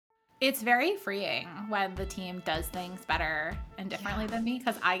It's very freeing when the team does things better and differently than me,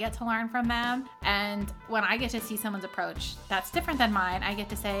 because I get to learn from them. And when I get to see someone's approach that's different than mine, I get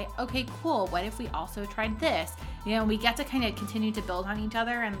to say, okay, cool. What if we also tried this? We get to kind of continue to build on each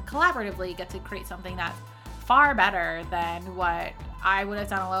other and collaboratively get to create something that's far better than what I would have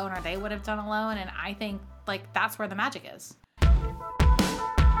done alone or they would have done alone. And I think that's where the magic is.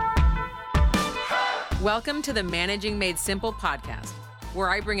 Welcome to the Managing Made Simple podcast, where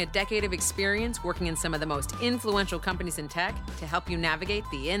I bring a decade of experience working in some of the most influential companies in tech to help you navigate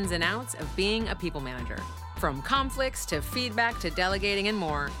the ins and outs of being a people manager. From conflicts to feedback to delegating and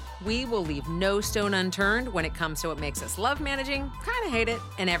more, we will leave no stone unturned when it comes to what makes us love managing, kind of hate it,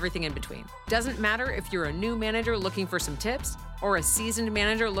 and everything in between. Doesn't matter if you're a new manager looking for some tips or a seasoned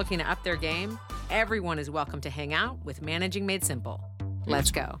manager looking to up their game, everyone is welcome to hang out with Managing Made Simple.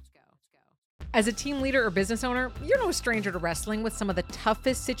 Let's go. As a team leader or business owner, you're no stranger to wrestling with some of the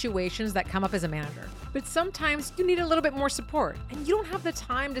toughest situations that come up as a manager. But sometimes you need a little bit more support, and you don't have the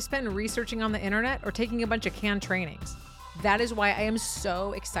time to spend researching on the internet or taking a bunch of canned trainings. That is why I am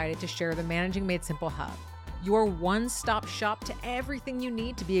so excited to share the Managing Made Simple Hub, your one-stop shop to everything you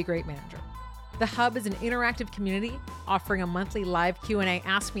need to be a great manager. The Hub is an interactive community offering a monthly live Q&A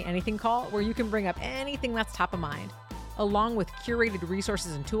Ask Me Anything call where you can bring up anything that's top of mind, along with curated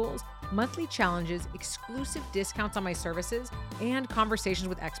resources and tools, monthly challenges, exclusive discounts on my services, and conversations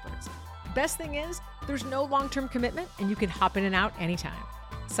with experts. Best thing is, there's no long-term commitment and you can hop in and out anytime.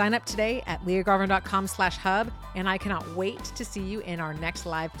 Sign up today at leahgarvin.com/hub, and I cannot wait to see you in our next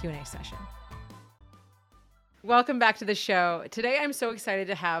live Q&A session. Welcome back to the show. Today, I'm so excited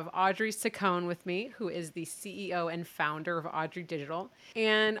to have Audrey Saccone with me, who is the CEO and founder of Audrey Digital.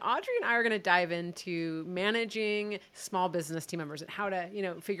 And Audrey and I are going to dive into managing small business team members and how to,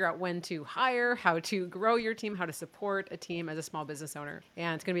 figure out when to hire, how to grow your team, how to support a team as a small business owner.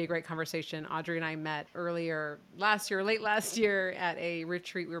 And it's going to be a great conversation. Audrey and I met late last year at a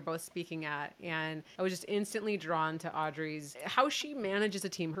retreat we were both speaking at. And I was just instantly drawn to Audrey's, how she manages a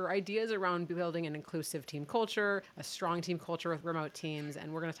team, her ideas around building an inclusive team culture, a strong team culture with remote teams,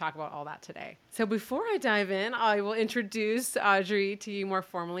 and we're going to talk about all that today. So before I dive in, I will introduce Audrey to you more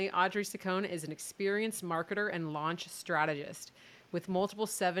formally. Audrey Saccone is an experienced marketer and launch strategist with multiple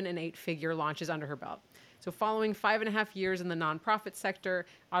 7- and 8-figure launches under her belt. So following 5.5 years in the nonprofit sector,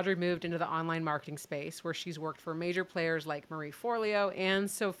 Audrey moved into the online marketing space where she's worked for major players like Marie Forleo and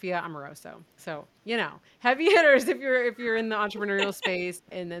Sophia Amoroso. So, heavy hitters if you're in the entrepreneurial space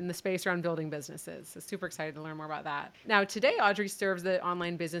and in the space around building businesses. So super excited to learn more about that. Now, today, Audrey serves the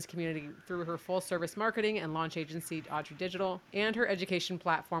online business community through her full service marketing and launch agency, Audrey Digital, and her education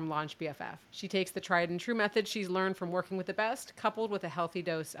platform, Launch BFF. She takes the tried and true methods she's learned from working with the best, coupled with a healthy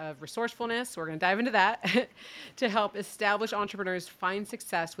dose of resourcefulness, so we're going to dive into that, to help established entrepreneurs find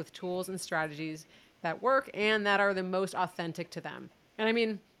success with tools and strategies that work and that are the most authentic to them. And I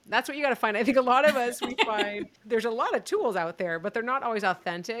mean, that's what you got to find. I think a lot of us, we find there's a lot of tools out there, but they're not always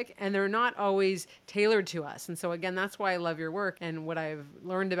authentic and they're not always tailored to us. And so again, that's why I love your work. And what I've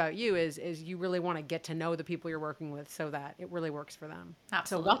learned about you is you really want to get to know the people you're working with so that it really works for them.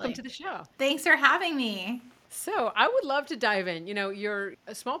 Absolutely. So welcome to the show. Thanks for having me. So I would love to dive in. You're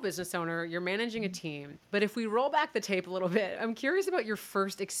a small business owner, you're managing a team, but if we roll back the tape a little bit, I'm curious about your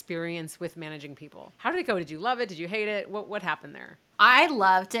first experience with managing people. How did it go? Did you love it? Did you hate it? What happened there? I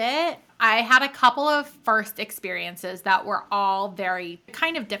loved it. I had a couple of first experiences that were all very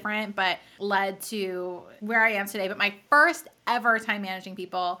kind of different, but led to where I am today. But my first ever time managing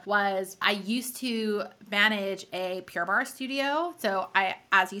people was I used to manage a Pure Barre studio. So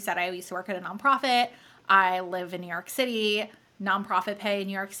as you said, I used to work at a nonprofit. I live in New York City, nonprofit pay in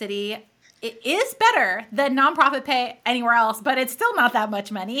New York City. It is better than nonprofit pay anywhere else, but it's still not that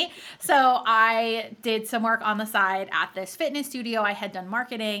much money. So I did some work on the side at this fitness studio. I had done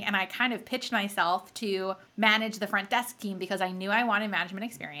marketing and I kind of pitched myself to manage the front desk team because I knew I wanted management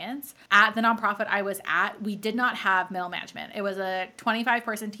experience. At the nonprofit I was at, we did not have middle management. It was a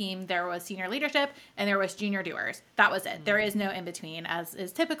 25-person team. There was senior leadership and there was junior doers. That was it. There is no in between, as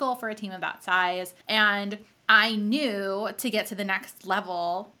is typical for a team of that size. And I knew to get to the next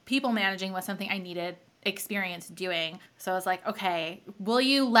level, people managing was something I needed experience doing. So I was like, okay, will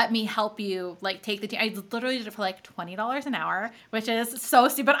you let me help you take the team? I literally did it for $20 an hour, which is so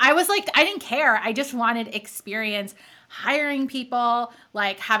stupid. I was I didn't care. I just wanted experience hiring people,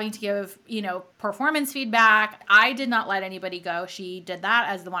 having to give, performance feedback. I did not let anybody go. She did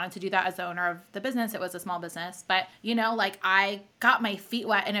that wanted to do that as the owner of the business. It was a small business, but I got my feet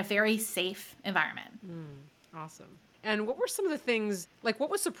wet in a very safe environment. Awesome. And what were some of the things, what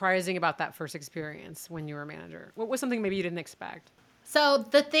was surprising about that first experience when you were a manager? What was something maybe you didn't expect? So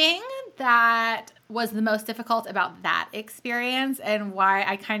the thing that was the most difficult about that experience and why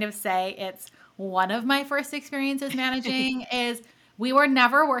I kind of say it's one of my first experiences managing is we were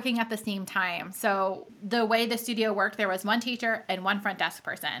never working at the same time. So the way the studio worked, there was one teacher and one front desk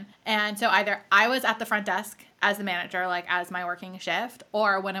person. And so either I was at the front desk as the manager, like as my working shift,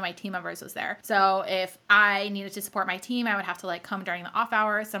 or one of my team members was there. So if I needed to support my team, I would have to like come during the off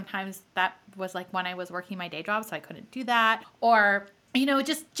hours. Sometimes that was like when I was working my day job, so I couldn't do that. Or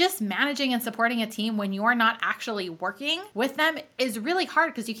just managing and supporting a team when you're not actually working with them is really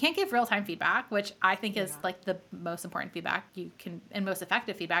hard because you can't give real-time feedback, which I think is like the most important feedback you can and most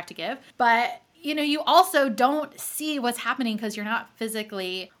effective feedback to give. But, you also don't see what's happening because you're not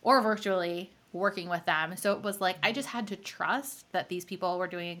physically or virtually working with them. So it was like, I just had to trust that these people were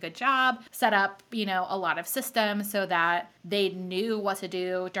doing a good job, set up, a lot of systems so that they knew what to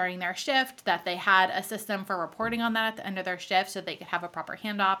do during their shift, that they had a system for reporting on that at the end of their shift so they could have a proper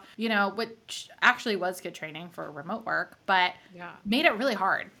handoff, which actually was good training for remote work, but made it really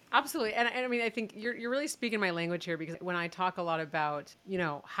hard. Absolutely. And I mean, I think you're really speaking my language here because when I talk a lot about,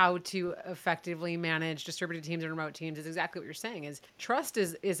 how to effectively manage distributed teams and remote teams is exactly what you're saying is trust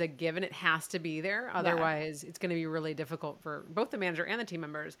is a given. It has to be there. Otherwise, it's going to be really difficult for both the manager and the team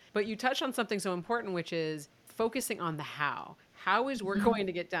members. But you touched on something so important, which is focusing on the how. How is work going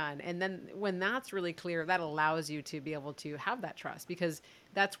to get done? And then when that's really clear, that allows you to be able to have that trust because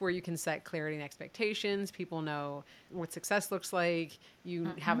that's where you can set clarity and expectations. People know what success looks like.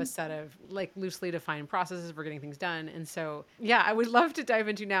 You have a set of like loosely defined processes for getting things done. And so, I would love to dive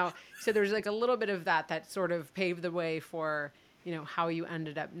into now. So there's like a little bit of that sort of paved the way for how you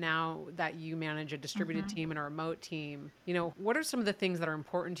ended up now that you manage a distributed team and a remote team. What are some of the things that are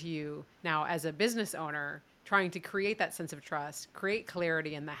important to you now as a business owner trying to create that sense of trust, create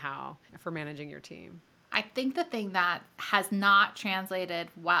clarity in the how for managing your team? I think the thing that has not translated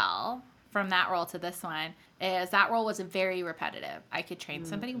well from that role to this one is that role was very repetitive. I could train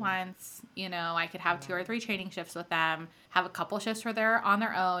somebody once, I could have 2 or 3 training shifts with them, have a couple shifts where they're on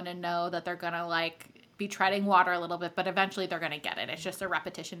their own and know that they're going to like be treading water a little bit, but eventually they're going to get it. It's just a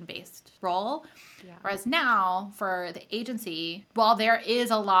repetition-based role. Yeah. Whereas now for the agency, while there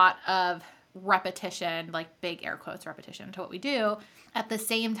is a lot of repetition, like big air quotes repetition to what we do, at the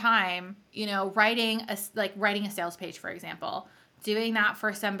same time, writing a sales page, for example, doing that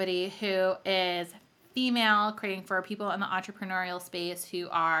for somebody who is female, creating for people in the entrepreneurial space who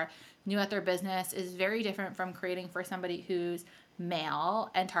are new at their business is very different from creating for somebody who's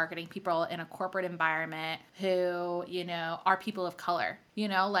male and targeting people in a corporate environment who, are people of color,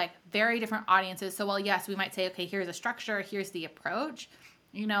 like very different audiences. So while yes, we might say, okay, here's a structure, here's the approach,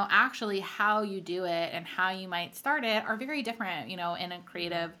 actually how you do it and how you might start it are very different, in a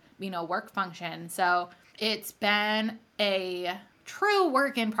creative, work function. So it's been a true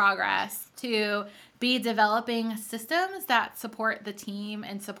work in progress to be developing systems that support the team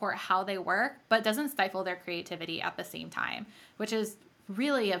and support how they work, but doesn't stifle their creativity at the same time, which is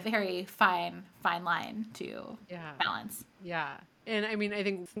really a very fine line to balance. Yeah. And I mean, I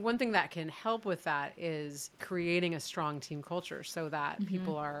think one thing that can help with that is creating a strong team culture so that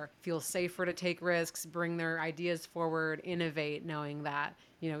people feel safer to take risks, bring their ideas forward, innovate, knowing that,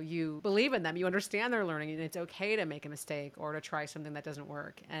 you believe in them, you understand they're learning, and it's okay to make a mistake or to try something that doesn't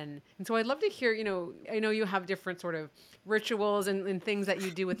work. And so I'd love to hear, I know you have different sort of rituals and things that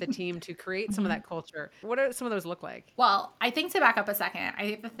you do with the team to create some of that culture. What do some of those look like? Well, I think to back up a second, I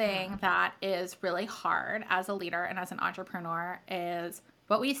think the thing that is really hard as a leader and as an entrepreneur is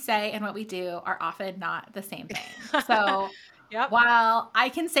what we say and what we do are often not the same thing. So while I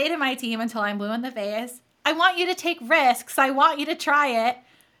can say to my team until I'm blue in the face, I want you to take risks, I want you to try it,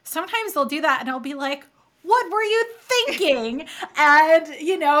 sometimes they'll do that and I'll be like, what were you thinking? And,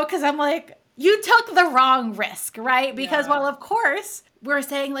 because I'm like, you took the wrong risk, right? Because while of course we're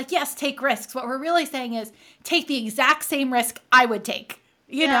saying like, yes, take risks, what we're really saying is take the exact same risk I would take,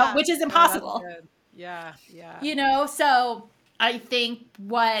 which is impossible. Yeah. So I think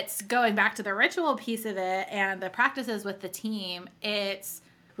what's going back to the ritual piece of it and the practices with the team, it's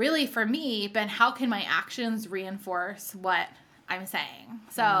really for me been how can my actions reinforce what I'm saying?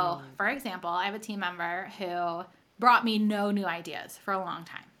 So for example, I have a team member who brought me no new ideas for a long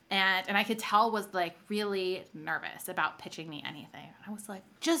time. And I could tell was like really nervous about pitching me anything. I was like,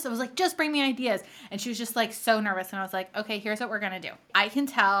 just bring me ideas. And she was just like so nervous. And I was like, okay, here's what we're going to do. I can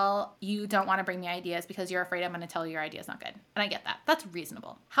tell you don't want to bring me ideas because you're afraid I'm going to tell you your idea is not good. And I get that. That's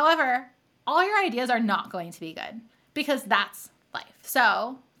reasonable. However, all your ideas are not going to be good because that's life.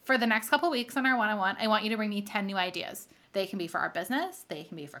 So for the next couple of weeks on our one-on-one, I want you to bring me 10 new ideas. They can be for our business. They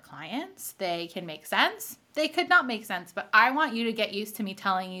can be for clients. They can make sense. They could not make sense, but I want you to get used to me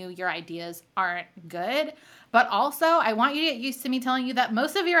telling you your ideas aren't good. But also, I want you to get used to me telling you that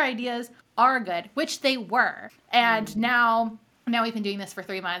most of your ideas are good, which they were. And now we've been doing this for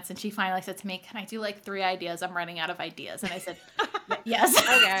 3 months, and she finally said to me, can I do like 3 ideas? I'm running out of ideas. And I said, yes.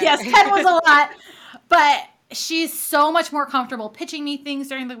 Okay. Yes, 10 was a lot. But she's so much more comfortable pitching me things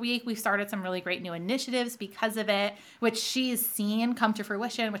during the week. We've started some really great new initiatives because of it, which she's seen come to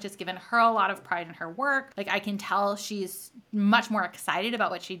fruition, which has given her a lot of pride in her work. Like, I can tell she's much more excited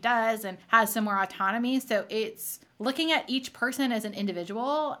about what she does and has some more autonomy. So it's looking at each person as an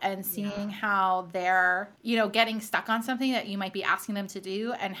individual and seeing how they're, getting stuck on something that you might be asking them to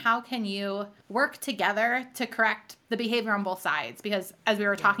do, and how can you work together to correct the behavior on both sides. Because as we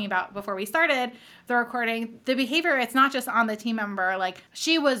were talking about before we started the recording, the behavior, it's not just on the team member. Like,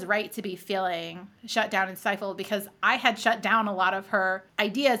 she was right to be feeling shut down and stifled, because I had shut down a lot of her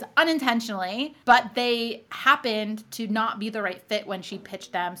ideas unintentionally, but they happened to not be the right fit when she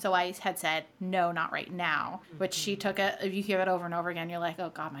pitched them. So I had said, no, not right now, which she took it. If you hear it over and over again, you're like,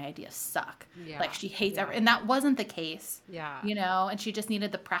 oh God, my ideas suck. Yeah. Like, she hates everything. And that wasn't the case. Yeah. And she just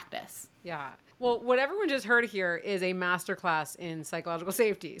needed the practice. Yeah. Well, what everyone just heard here is a masterclass in psychological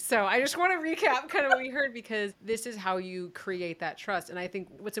safety. So I just want to recap kind of what we heard, because this is how you create that trust. And I think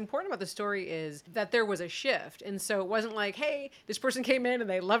what's important about the story is that there was a shift. And so it wasn't like, hey, this person came in and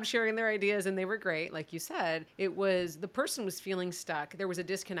they loved sharing their ideas and they were great. Like you said, it was the person was feeling stuck. There was a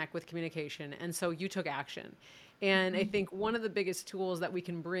disconnect with communication. And so you took action. And I think one of the biggest tools that we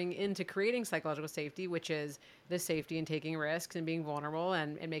can bring into creating psychological safety, which is the safety in taking risks and being vulnerable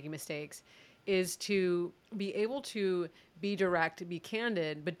and making mistakes, is to be able to be direct, be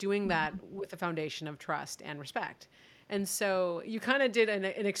candid, but doing that with a foundation of trust and respect. And so you kind of did an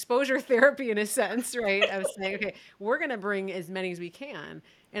exposure therapy in a sense, right? I was saying, okay, we're going to bring as many as we can.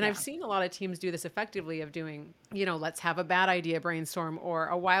 And I've seen a lot of teams do this effectively of doing, let's have a bad idea brainstorm, or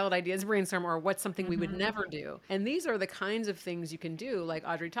a wild ideas brainstorm, or what's something we would never do. And these are the kinds of things you can do, like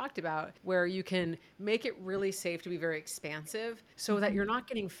Audrey talked about, where you can make it really safe to be very expansive, so that you're not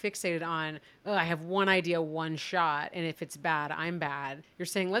getting fixated on, oh, I have one idea, one shot, and if it's bad, I'm bad. You're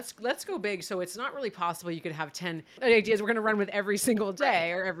saying, let's go big. So it's not really possible you could have 10 ideas we're going to run with every single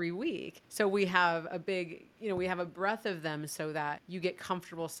day or every week. So we have a big, we have a breadth of them, so that you get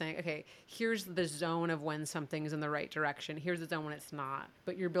comfortable saying, okay, here's the zone of when something's in the right direction. Here's the zone when it's not.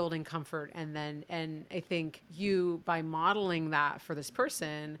 But you're building comfort. And I think you, by modeling that for this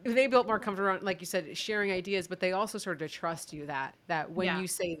person, they built more comfort around, like you said, sharing ideas, but they also started to trust you that when you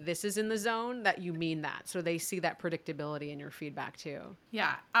say this is in the zone, that you mean that. So they see that predictability in your feedback too.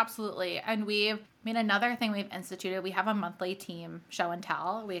 Yeah, absolutely. And another thing we've instituted, we have a monthly team show and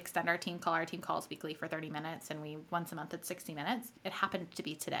tell. We extend our team calls weekly for 30 minutes, and once a month it's 60 minutes. It happened to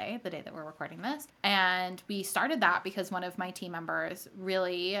be today, the day that we're recording this. And we started that because one of my team members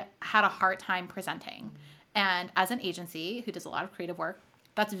really had a hard time presenting. And as an agency who does a lot of creative work,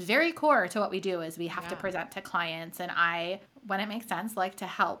 that's very core to what we do, is we have to present to clients. And I, when it makes sense, like to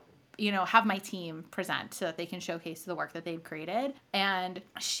help have my team present so that they can showcase the work that they've created. And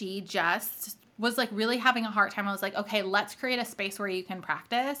she just was like really having a hard time. I was like, okay, let's create a space where you can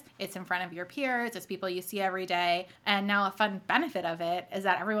practice. It's in front of your peers. It's people you see every day. And now a fun benefit of it is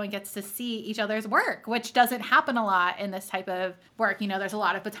that everyone gets to see each other's work, which doesn't happen a lot in this type of work. There's a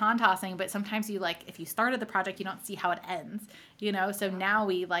lot of baton tossing, but sometimes if you started the project, you don't see how it ends, so now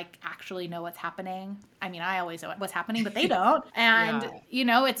we actually know what's happening. I always know what's happening, but they don't. And,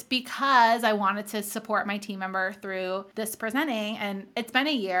 it's because I wanted to support my team member through this presenting, and it's been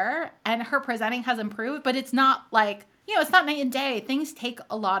a year and her presenting has improved, but it's not it's not night and day. Things take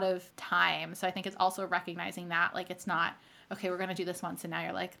a lot of time. So I think it's also recognizing that, it's not, okay, we're going to do this once and now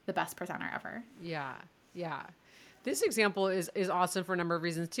you're the best presenter ever. Yeah. Yeah. This example is awesome for a number of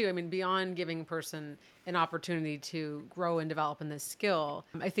reasons too. Beyond giving a person an opportunity to grow and develop in this skill,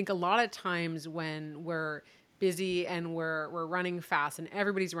 I think a lot of times when we're busy and we're running fast and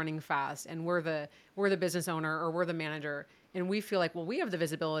everybody's running fast and we're the business owner or we're the manager, and we feel like, well, we have the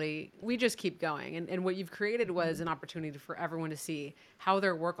visibility, we just keep going. And what you've created was an opportunity for everyone to see how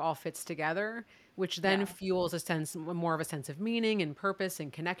their work all fits together, which then fuels more of a sense of meaning and purpose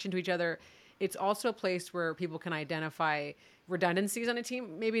and connection to each other. It's also a place where people can identify redundancies on a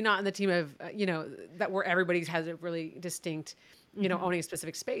team, maybe not in the team of, that where everybody has a really distinct owning a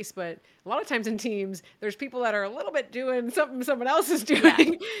specific space. But a lot of times in teams, there's people that are a little bit doing something someone else is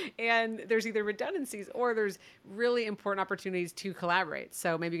doing, and there's either redundancies or there's really important opportunities to collaborate.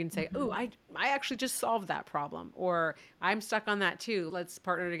 So maybe you can say, oh, I actually just solved that problem, or I'm stuck on that too. Let's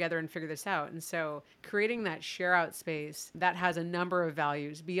partner together and figure this out. And so creating that share out space that has a number of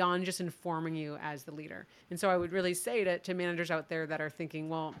values beyond just informing you as the leader. And so I would really say to managers out there that are thinking,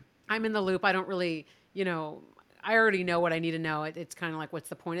 well, I'm in the loop. I don't really, I already know what I need to know. It's kind of like, what's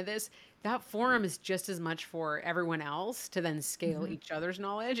the point of this? That forum is just as much for everyone else to then scale each other's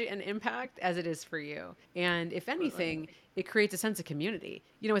knowledge and impact as it is for you. And if anything, it creates a sense of community,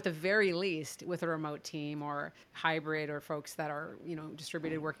 at the very least with a remote team or hybrid or folks that are,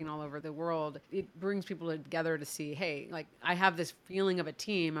 distributed working all over the world. It brings people together to see, hey, like I have this feeling of a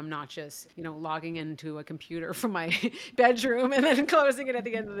team. I'm not just, logging into a computer from my bedroom and then closing it at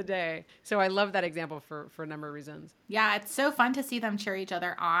the end of the day. So I love that example for a number of reasons. Yeah, it's so fun to see them cheer each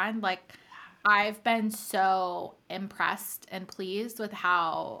other on. Like I've been so impressed and pleased with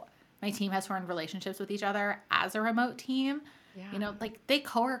how my team has formed relationships with each other as a remote team. Yeah. Like they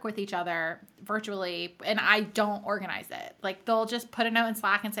co-work with each other virtually and I don't organize it. Like they'll just put a note in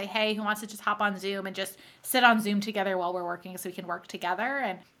Slack and say, hey, who wants to just hop on Zoom and just sit on Zoom together while we're working so we can work together.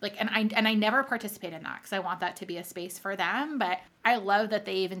 And I never participate in that because I want that to be a space for them. But I love that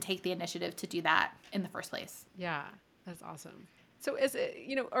they even take the initiative to do that in the first place. Yeah, that's awesome. So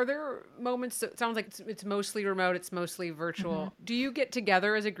are there moments, it sounds like it's mostly remote, it's mostly virtual. Do you get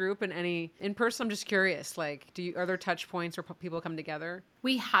together as a group in person? I'm just curious, like, are there touch points where people come together?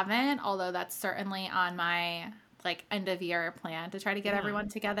 We haven't, although that's certainly on my end of year plan to try to get everyone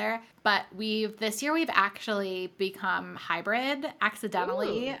together. But this year we've actually become hybrid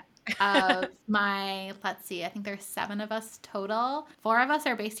accidentally. Ooh. Of let's see, I think there's 7 of us total. 4 of us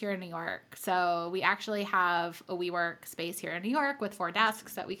are based here in New York. So we actually have a WeWork space here in New York with 4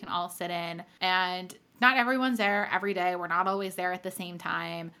 desks that we can all sit in. And not everyone's there every day. We're not always there at the same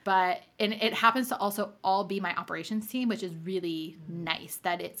time. And it happens to also all be my operations team, which is really nice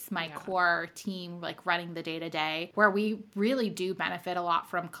that it's my core team, running the day-to-day, where we really do benefit a lot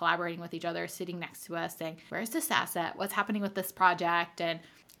from collaborating with each other, sitting next to us saying, where's this asset? What's happening with this project? And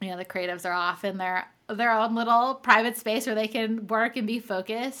the creatives are off in their own little private space where they can work and be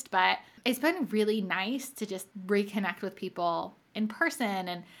focused. But it's been really nice to just reconnect with people in person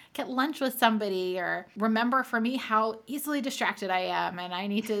and get lunch with somebody, or remember for me how easily distracted I am and I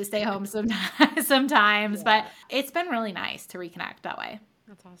need to stay home sometimes. Yeah. But it's been really nice to reconnect that way.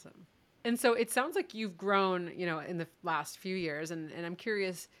 That's awesome. And so it sounds like you've grown, in the last few years. And I'm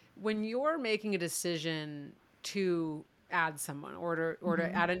curious, when you're making a decision to add someone or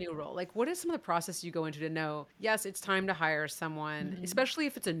to add a new role, what is some of the process you go into to know, yes, it's time to hire someone, especially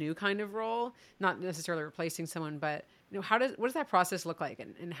if it's a new kind of role, not necessarily replacing someone, but what does that process look like?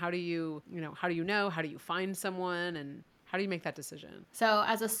 And how do you find someone, and how do you make that decision? So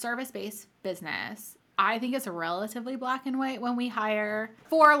as a service-based business, I think it's relatively black and white when we hire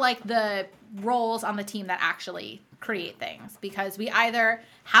for the roles on the team that actually create things, because we either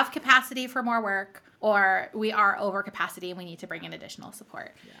have capacity for more work or we are over capacity and we need to bring in additional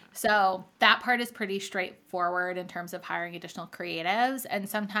support. Yeah. So that part is pretty straightforward in terms of hiring additional creatives. And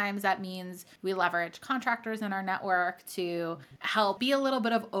sometimes that means we leverage contractors in our network to help be a little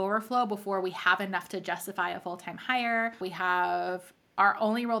bit of overflow before we have enough to justify a full-time hire. We have our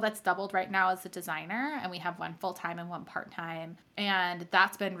only role that's doubled right now is a designer, and we have 1 full-time and 1 part-time. And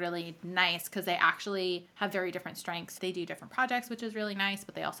that's been really nice because they actually have very different strengths. They do different projects, which is really nice,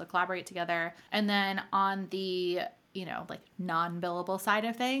 but they also collaborate together. And then on the, non-billable side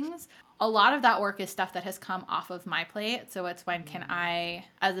of things, a lot of that work is stuff that has come off of my plate. So it's when can I,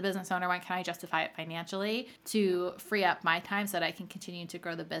 as a business owner, when can I justify it financially to free up my time so that I can continue to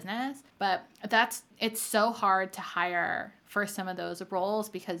grow the business? But it's so hard to hire for some of those roles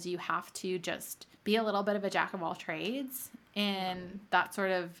because you have to just be a little bit of a jack of all trades. And that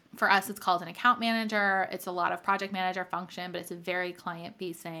sort of, for us, it's called an account manager. It's a lot of project manager function, but it's a very client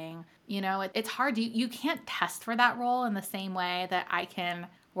facing. It's hard. You can't test for that role in the same way that I can.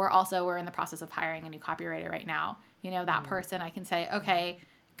 We're in the process of hiring a new copywriter right now. That person, I can say, okay,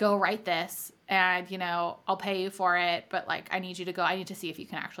 go write this and, I'll pay you for it. But I need you to go, I need to see if you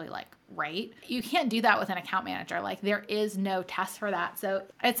can actually write. You can't do that with an account manager. There is no test for that. So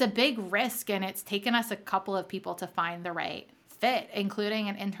it's a big risk, and it's taken us a couple of people to find the right fit, including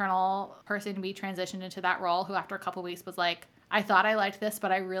an internal person we transitioned into that role who after a couple of weeks was like, I thought I liked this,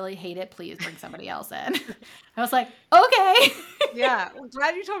 but I really hate it. Please bring somebody else in. I was like, okay. Yeah, I'm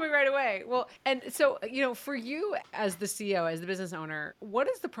glad you told me right away. Well, and so, for you as the CEO, as the business owner, what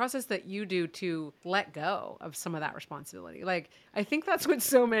is the process that you do to let go of some of that responsibility? Like, I think that's what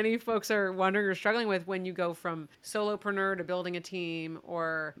so many folks are wondering or struggling with when you go from solopreneur to building a team,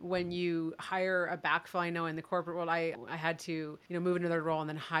 or when you hire a backfill. I know in the corporate world, I had to, move into their role and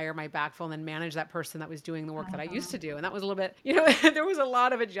then hire my backfill and then manage that person that was doing the work that I used to do. And that was a little bit, there was a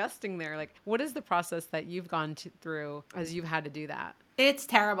lot of adjusting there. Like, what is the process that you've gone through as you've had to do that? It's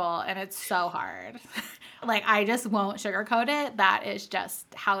terrible and it's so hard. Like, I just won't sugarcoat it. That is just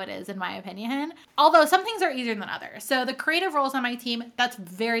how it is, in my opinion. Although some things are easier than others. So the creative roles on my team, that's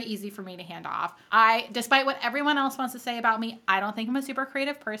very easy for me to hand off. Despite what everyone else wants to say about me, I don't think I'm a super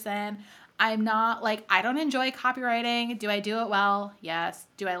creative person. I'm not like, I don't enjoy copywriting. Do I do it well? Yes.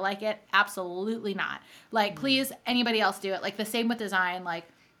 Do I like it? Absolutely not. Like, please, anybody else do it. Like, the same with design. Like,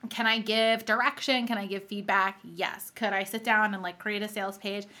 can I give direction? Can I give feedback? Yes. Could I sit down and like create a sales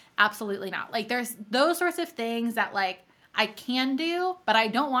page? Absolutely not. Like, there's those sorts of things that like I can do, but I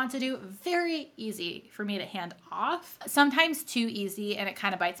don't want to do. Very easy for me to hand off. Sometimes too easy, and it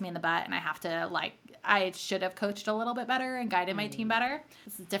kind of bites me in the butt, and I have to like, I should have coached a little bit better and guided my team better.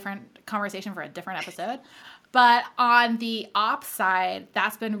 It's a different conversation for a different episode. But on the ops side,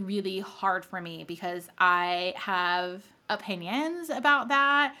 that's been really hard for me because I have opinions about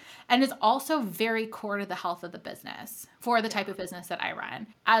that. And it's also very core to the health of the business for the type of business that I run.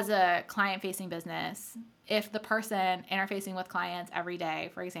 As a client-facing business, if the person interfacing with clients every day,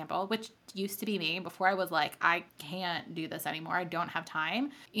 for example, which used to be me before I was like, I can't do this anymore, I don't have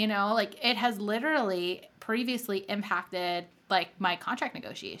time, like it has literally previously impacted like my contract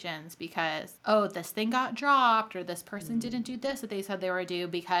negotiations because, this thing got dropped, or this person didn't do this that they said they were due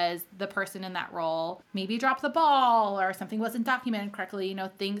because the person in that role maybe dropped the ball or something wasn't documented correctly,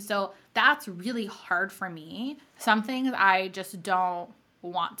 things. So that's really hard for me. Some things I just don't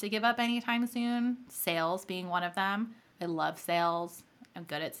want to give up anytime soon. Sales being one of them. I love sales. I'm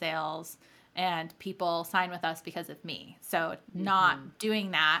good at sales. And people sign with us because of me. So not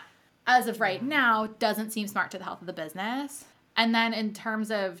doing that as of right now doesn't seem smart to the health of the business. And then in terms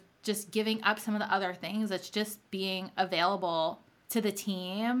of just giving up some of the other things, it's just being available to the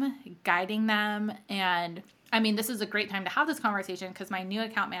team, guiding them. And I mean, this is a great time to have this conversation because my new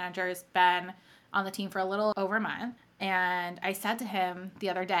account manager has been on the team for a little over a month. And I said to him the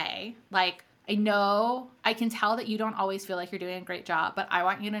other day, like, I know I can tell that you don't always feel like you're doing a great job, but I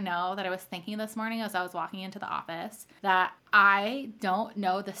want you to know that I was thinking this morning as I was walking into the office that I don't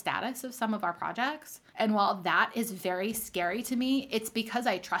know the status of some of our projects. And while that is very scary to me, it's because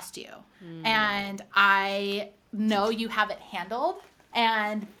I trust you. And I know you have it handled.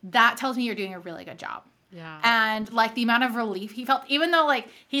 And that tells me you're doing a really good job. Yeah. And like the amount of relief he felt, even though like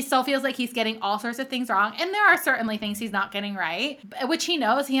he still feels like he's getting all sorts of things wrong. And there are certainly things he's not getting right, which he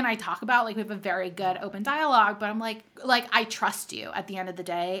knows. He and I talk about, like, we have a very good open dialogue, but I'm like, I trust you at the end of the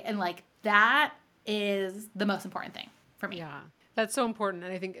day. And like, that is the most important thing for me. Yeah. That's so important.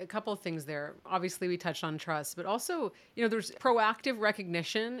 And I think a couple of things there. Obviously, we touched on trust, but also, there's proactive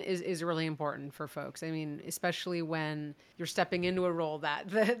recognition is really important for folks. I mean, especially when you're stepping into a role that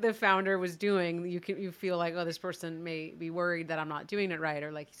the founder was doing, you feel like, this person may be worried that I'm not doing it right.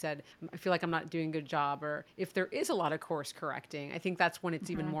 Or like you said, I feel like I'm not doing a good job. Or if there is a lot of course correcting, I think that's when it's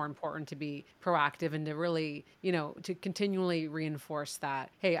even more important to be proactive and to really, to continually reinforce that,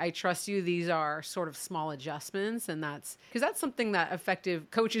 hey, I trust you. These are sort of small adjustments. And that's something that effective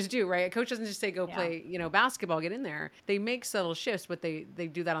coaches do, right? A coach doesn't just say, go play, basketball, get in there. They make subtle shifts, but they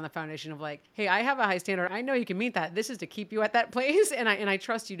do that on the foundation of like, hey, I have a high standard. I know you can meet that. This is to keep you at that place. And I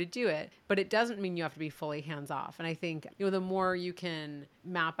trust you to do it, but it doesn't mean you have to be fully hands off. And I think, the more you can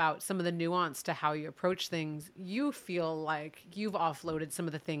map out some of the nuance to how you approach things, you feel like you've offloaded some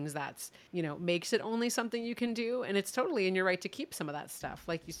of the things that's, makes it only something you can do. And it's totally in your right to keep some of that stuff.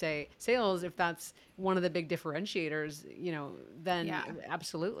 Like you say, sales, if that's one of the big differentiators, then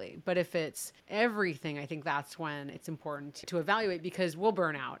absolutely. But if it's everything, I think that's when it's important to evaluate, because we'll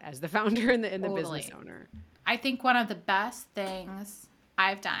burn out as the founder and the business owner. I think one of the best things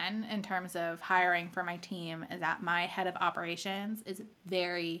I've done in terms of hiring for my team is that my head of operations is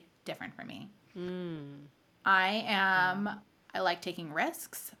very different from me. I like taking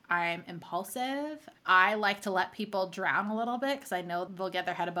risks. I'm impulsive. I like to let people drown a little bit because I know they'll get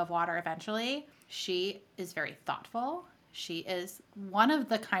their head above water eventually. She is very thoughtful. She is one of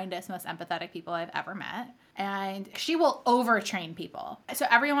the kindest, most empathetic people I've ever met. and she will overtrain people. So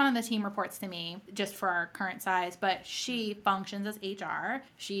everyone on the team reports to me just for our current size, but she functions as HR.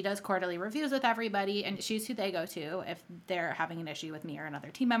 She does quarterly reviews with everybody, and she's who they go to if they're having an issue with me or another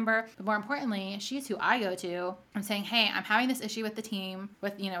team member. But more importantly, she's who I go to. I'm saying, hey, I'm having this issue with the team,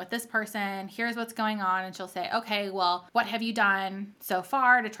 with this person. Here's what's going on. And she'll say, okay, well, what have you done so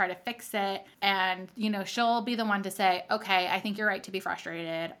far to try to fix it? And, she'll be the one to say, okay, I think you're right to be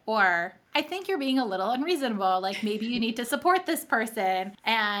frustrated, or I think you're being a little unreasonable. Like, maybe you need to support this person.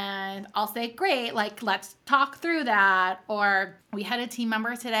 And I'll say, great, like, let's talk through that. Or we had a team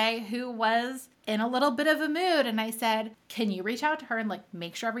member today who was in a little bit of a mood. And I said, can you reach out to her and like,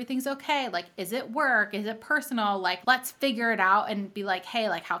 make sure everything's okay? Like, is it work? Is it personal? Like, let's figure it out and be like, hey,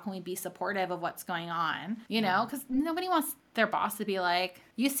 like, how can we be supportive of what's going on? Because nobody wants their boss to be like,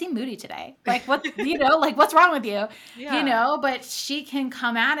 you seem moody today. Like, what, like, what's wrong with you? Yeah. But she can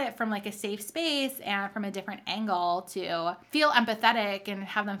come at it from like a safe space and from a different angle to feel empathetic and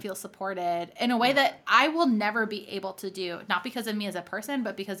have them feel supported in a way that I will never be able to do, not because of me as a person,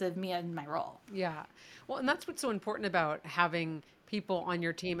 but because of me and my role. Yeah. Well, and that's what's so important about having people on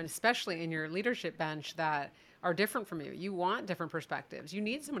your team, and especially in your leadership bench, that are different from you. You want different perspectives. You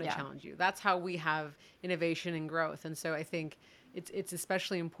need someone to challenge you. That's how we have innovation and growth. And so I think it's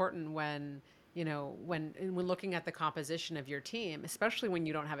especially important when looking at the composition of your team, especially when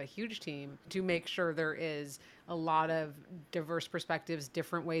you don't have a huge team, to make sure there is a lot of diverse perspectives,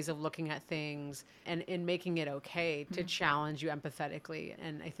 different ways of looking at things, and in making it okay to challenge you empathetically.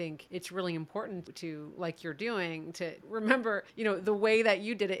 And I think it's really important to, like you're doing, to remember, the way that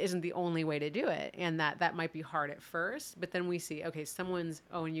you did it isn't the only way to do it. And that might be hard at first, but then we see, okay, someone's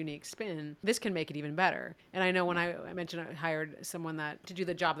own unique spin, this can make it even better. And I know when I mentioned I hired someone to do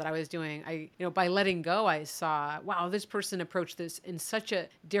the job that I was doing, by letting go, I saw, wow, this person approached this in such a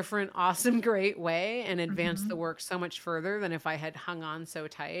different, awesome, great way and advanced the work so much further than if I had hung on so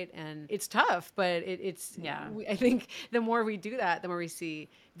tight. And it's tough, but I think the more we do that, the more we see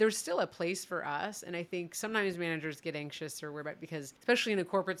there's still a place for us. And I think sometimes managers get anxious or worried about, because especially in a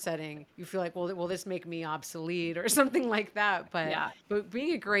corporate setting, you feel like, well, will this make me obsolete or something like that? But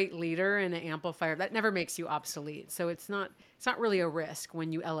being a great leader and an amplifier, that never makes you obsolete. So it's not really a risk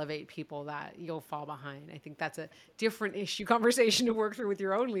when you elevate people that you'll fall behind. I think that's a different conversation to work through with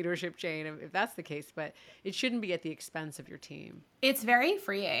your own leadership chain, if that's the case, but it shouldn't be at the expense of your team. It's very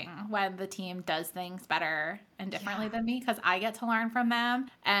freeing when the team does things better and differently than me, because I get to learn from them.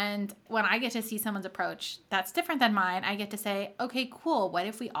 And when I get to see someone's approach that's different than mine, I get to say, okay, cool. What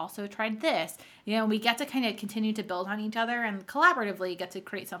if we also tried this? We get to kind of continue to build on each other and collaboratively get to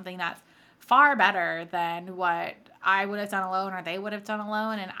create something that's far better than what I would have done alone or they would have done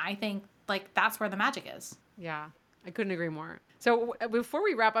alone. And I think like that's where the magic is. Yeah, I couldn't agree more. So before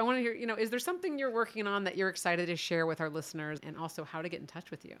we wrap, I want to hear, is there something you're working on that you're excited to share with our listeners, and also how to get in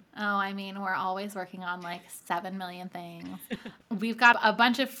touch with you? Oh, I mean, we're always working on like 7 million things. We've got a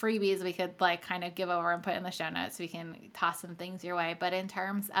bunch of freebies we could like kind of give over and put in the show notes. We can toss some things your way. But in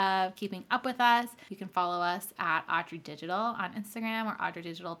terms of keeping up with us, you can follow us at Audrey Digital on Instagram, or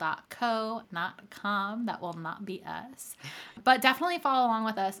audreydigital.co, not com. That will not be us. But definitely follow along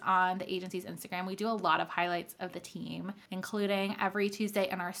with us on the agency's Instagram. We do a lot of highlights of the team, including every Tuesday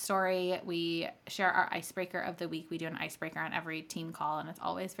in our story, we share our icebreaker of the week. We do an icebreaker on every team call, and it's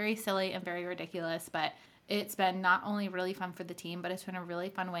always very silly and very ridiculous, but it's been not only really fun for the team, but it's been a really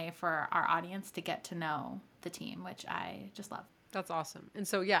fun way for our audience to get to know the team, which I just love. That's awesome. And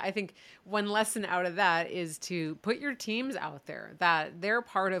so, I think one lesson out of that is to put your teams out there, that they're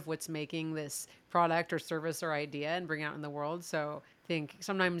part of what's making this product or service or idea and bring it out in the world. So I think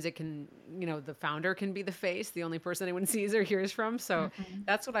sometimes it can, the founder can be the face, the only person anyone sees or hears from. So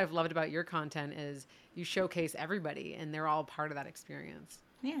that's what I've loved about your content, is you showcase everybody and they're all part of that experience.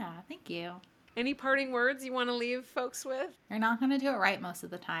 Yeah, thank you. Any parting words you want to leave folks with? You're not going to do it right most of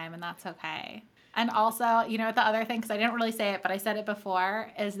the time, and that's okay. And also, the other thing, because I didn't really say it, but I said it before,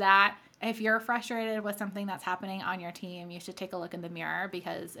 is that if you're frustrated with something that's happening on your team, you should take a look in the mirror,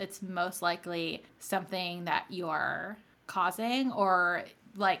 because it's most likely something that you're causing or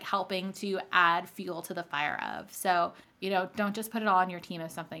like helping to add fuel to the fire of. So, don't just put it all on your team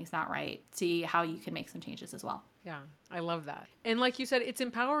if something's not right. See how you can make some changes as well. Yeah, I love that. And like you said, it's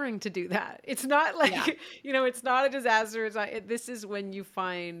empowering to do that. It's not like, it's not a disaster. This is when you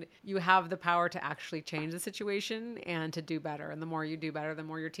find you have the power to actually change the situation and to do better. And the more you do better, the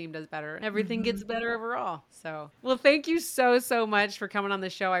more your team does better. Everything gets better overall. So, well, thank you so, so much for coming on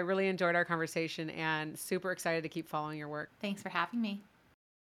the show. I really enjoyed our conversation and super excited to keep following your work. Thanks for having me.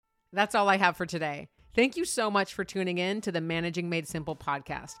 That's all I have for today. Thank you so much for tuning in to the Managing Made Simple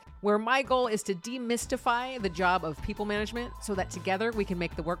podcast, where my goal is to demystify the job of people management so that together we can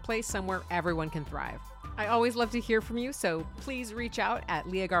make the workplace somewhere everyone can thrive. I always love to hear from you, so please reach out at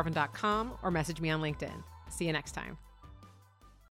leahgarvin.com or message me on LinkedIn. See you next time.